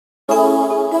Watch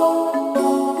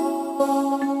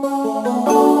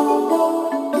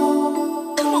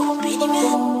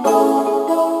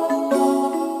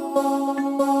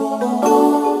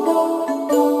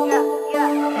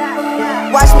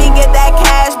me get that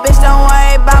cash, bitch, don't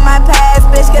worry about my past,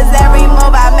 bitch, cause every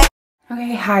move I make.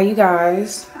 Okay, hi you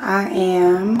guys. I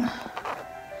am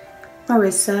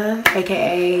Marissa,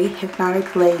 aka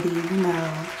Hypnoticlaadyy, you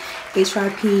know,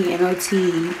 HYPNOT,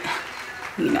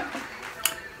 you know.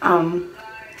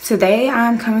 Today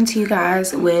I'm coming to you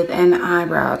guys with an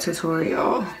eyebrow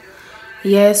tutorial.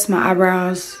 Yes, my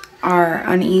eyebrows are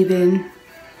uneven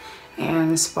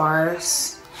and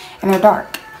sparse and they're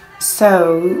dark.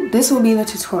 So this will be the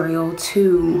tutorial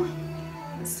to,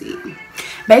 let's see,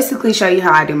 basically show you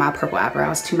how I do my purple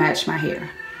eyebrows to match my hair,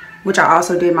 which I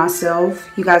also did myself.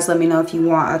 You guys let me know if you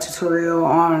want a tutorial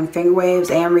on finger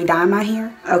waves and re-dye my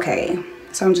hair. Okay,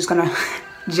 so I'm just gonna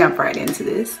jump right into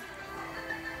this.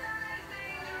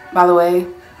 By the way,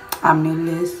 I'm new to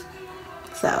this,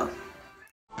 so.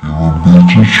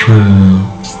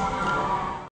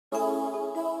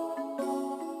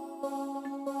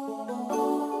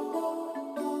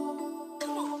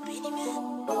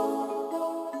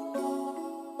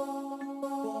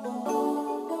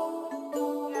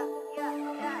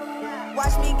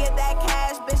 Watch me get that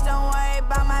cash, bitch, don't worry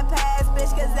about my past,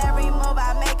 bitch, cause every move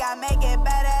I make it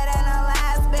better than the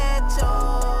last, bitch, ooh.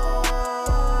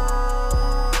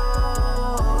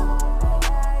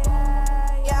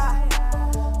 Yeah,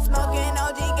 smoking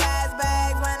OG gas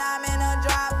bags when I'm in a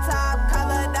drop top,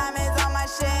 color diamonds on my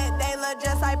shit, they look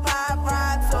just like pop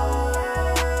rocks, ooh.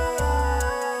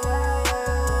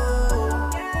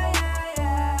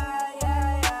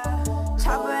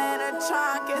 Chopper in the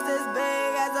trunk is as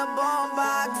big as a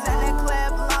boombox, and the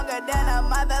clip longer than a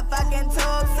motherfucking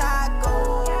tube sock.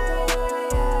 Ooh.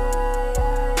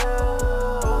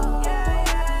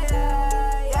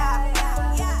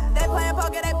 Yeah. They playing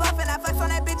poker, they bluffing. I flex on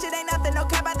that bitch, it ain't nothing. No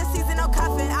care about the season, no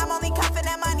cuffing. I'm only cuffing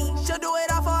that money. She'll do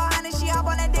it all for 100. She hop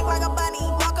on that dick like a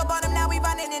bunny. Walk up on him, now we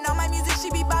running. And on my music,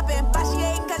 she be bopping. But she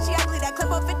hating cause she ugly. That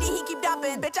clip of 50, he keep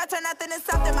dumping. Bitch, I turn nothing to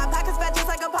something. My pockets fat just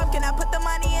like a pumpkin. I put the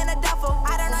money in a duffel.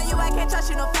 I don't know you, I can't trust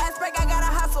you. No fast break, I gotta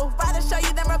hustle. Rather show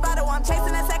you than rebuttal. I'm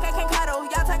chasing a sec, I can't cuddle.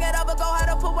 Y'all talk it over, go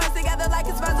huddle. Put words together like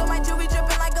it's puzzle. My jewelry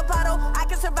dripping like a puddle. I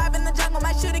can survive in the jungle.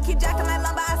 My shooter keep jacking like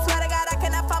lumber. I swear to God, I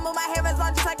cannot fumble. My hair is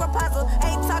long just like Rapunzel.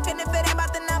 Ain't talking if it ain't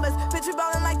about the numbers. Bitch, we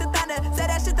ballin' like the thunder. Say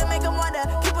that shit to make them wonder.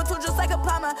 Keep a tool just like a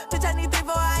plumber. Bitch, I need 3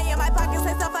 for I am. My pockets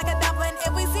say stuff like a dumpling.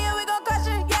 If we see it, we gon' crush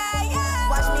it. Yeah.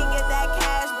 Watch me get that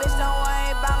cash, bitch. Don't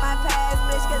worry about my past,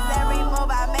 bitch. Cause every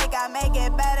move I make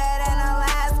it better than the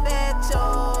last, bitch.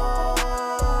 Ooh.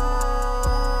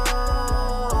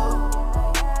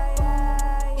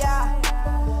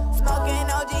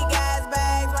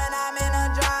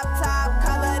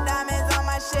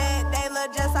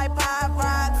 Just like pop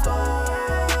rocks,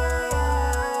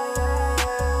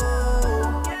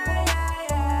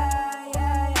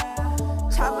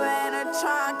 Chopper in the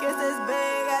trunk is as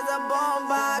big as a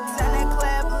boombox, and the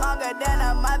clip longer than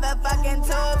a motherfucking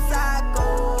tube sock.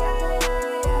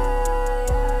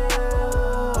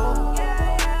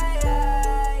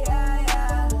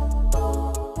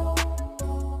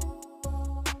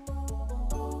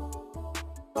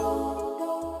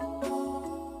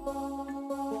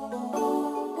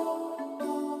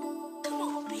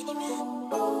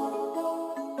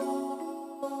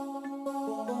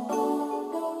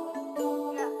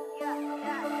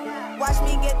 Watch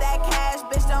me get that cash,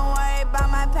 bitch, don't worry about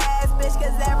my past, bitch,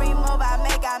 cause every move I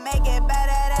make it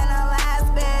better than the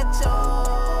last, bitch, ooh.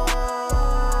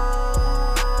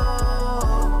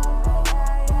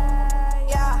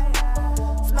 Yeah,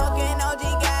 smoking OG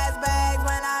gas bags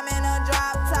when I'm in a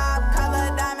drop top, color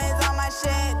diamonds on my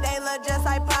shit, they look just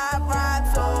like pop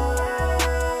rocks, ooh.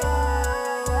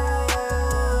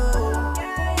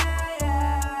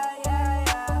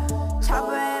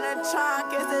 Chopper in the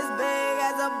trunk is as big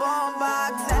as a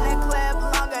boombox, and the clip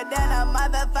longer than a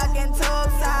motherfucking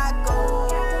tube sock.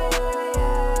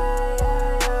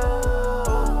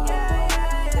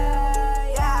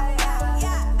 Yeah.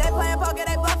 They playing poker,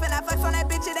 they bluffing. I flex on that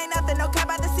bitch, it ain't nothing. No care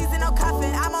about the season, no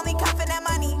cuffing. I'm only cuffing that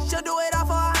money. She'll do it all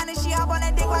for 100. She hop on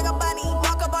that dick like a bunny.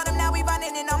 Walk up on him, now we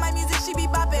running. And on my music, she be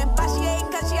bopping. But she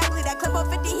hating cause she ugly. That clip of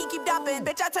 50, he keep dumping.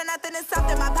 Bitch, I turn nothing to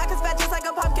something. My pockets fat just like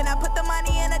a pumpkin. I put the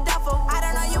money in a duffel. I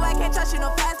don't know you, I can't trust you. No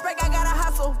fast break, I gotta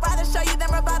hustle. Rather show you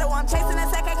than rebuttal. I'm chasing a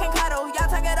sec, I can't cuddle. Y'all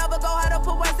talk it over, go huddle.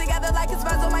 Put words together like it's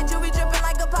puzzle. My jewelry dripping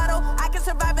like a puddle. I can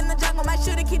survive in the jungle. My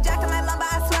shooter keep jacking like lumber.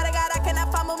 I swear to God, I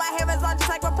cannot fumble. My hair is long just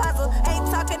like Rapunzel. Ain't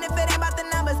talking if it ain't about the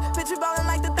numbers. Bitch, we ballin'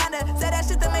 like the thunder. Say that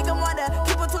shit to make them wonder.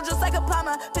 Keep a tool just like a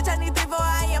plumber. Bitch, I need 3 for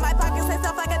I am. My pockets say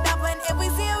stuff like a dumpling.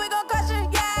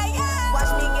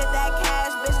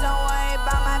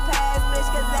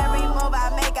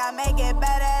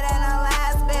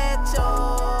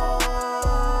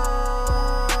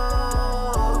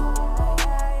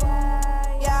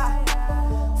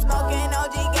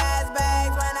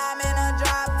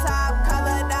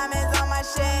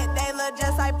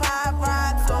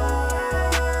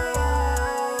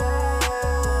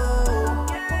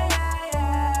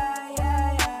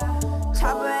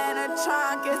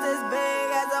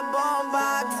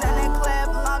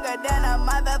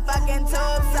 motherfucking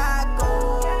tubes I go.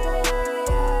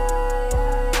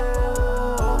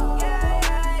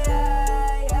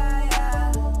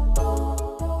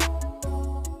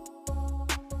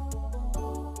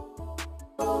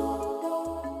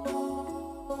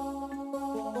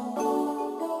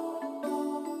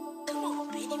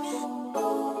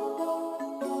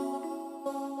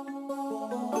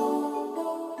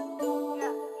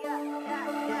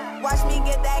 Watch me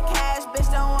get that cash,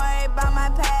 bitch, don't worry about my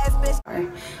past, bitch.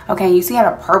 Okay, you see how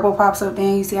the purple pops up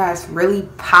then? You see how it's really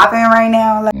popping right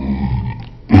now? Like,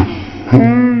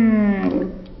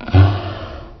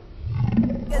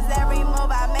 cause every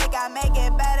move I make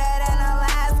it better than the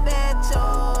last bitch.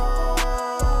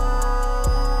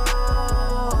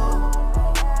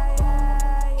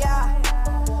 Yeah,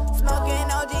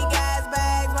 smoking OG gas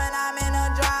bags when I'm in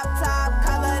a drop top.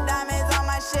 Color diamonds on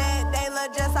my shit, they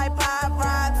look just like pop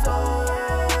rocks.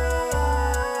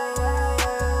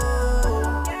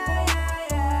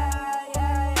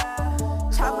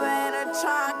 Chopper in a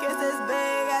trunk is as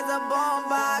big as a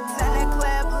boombox, and a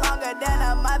clip longer than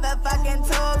a motherfucking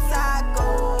tube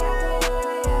cycle.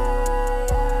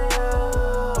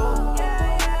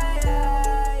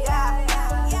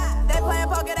 Yeah, they playing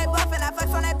poker, they bluffing. I flex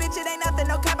on that bitch, it ain't nothing.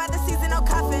 No care about the season, no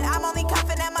cuffing. I'm only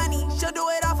cuffing that money. She'll do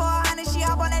it all for 100. She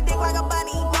hop on that dick like a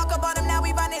bunny. Walk up on him, now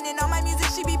we running. And on my music,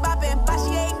 she be bopping. But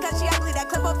she ain't cause she ugly. That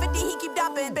clip of 50, he keep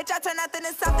dumping. Bitch, I turn nothing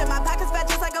to something. My pockets fat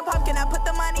just like a pumpkin. I put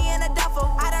the money in a duffel.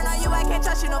 I don't know you, I can't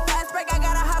trust you. No fast break, I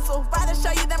gotta hustle. Rather show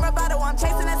you than rebuttal. I'm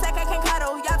chasing a sec, I can't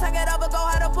cuddle. Y'all talk it over, go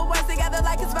huddle. Put words together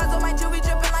like it's puzzle. My jewelry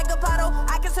dripping like a puddle.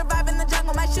 I can survive in the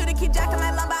jungle. My shooter keep jacking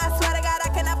like lumber. I swear to God, I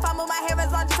cannot fumble. My hair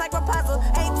is long just like Rapunzel.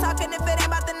 Ain't talking if it ain't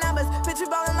about the numbers. Bitch, we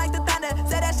ballin' like the thunder.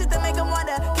 Say that shit to make them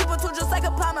wonder. Keep a tool just like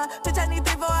a plumber. Bitch, I need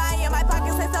 3 for I am. My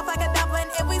pockets say stuff like a dumpling.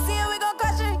 If we see it, we gon'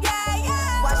 crush it. Yeah,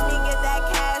 yeah. Watch me get that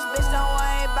cash, bitch. Don't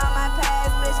worry about my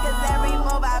past, bitch. Cause every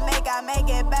move I make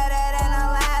it better than the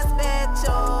last bitch.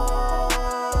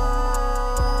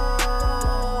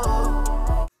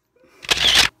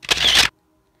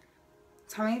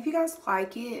 tell me if you guys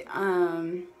like it.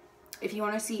 If you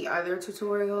want to see other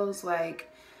tutorials like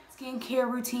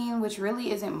skincare routine, which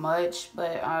really isn't much,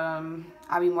 but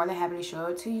I'll be more than happy to show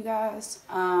it to you guys.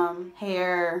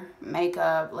 Hair,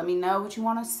 makeup, let me know what you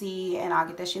want to see and I'll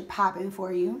get that shit popping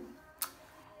for you.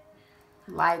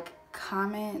 Like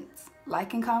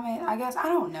and comment, I guess. I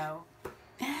don't know.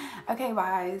 Okay,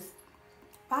 guys.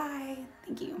 Bye.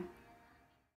 Thank you.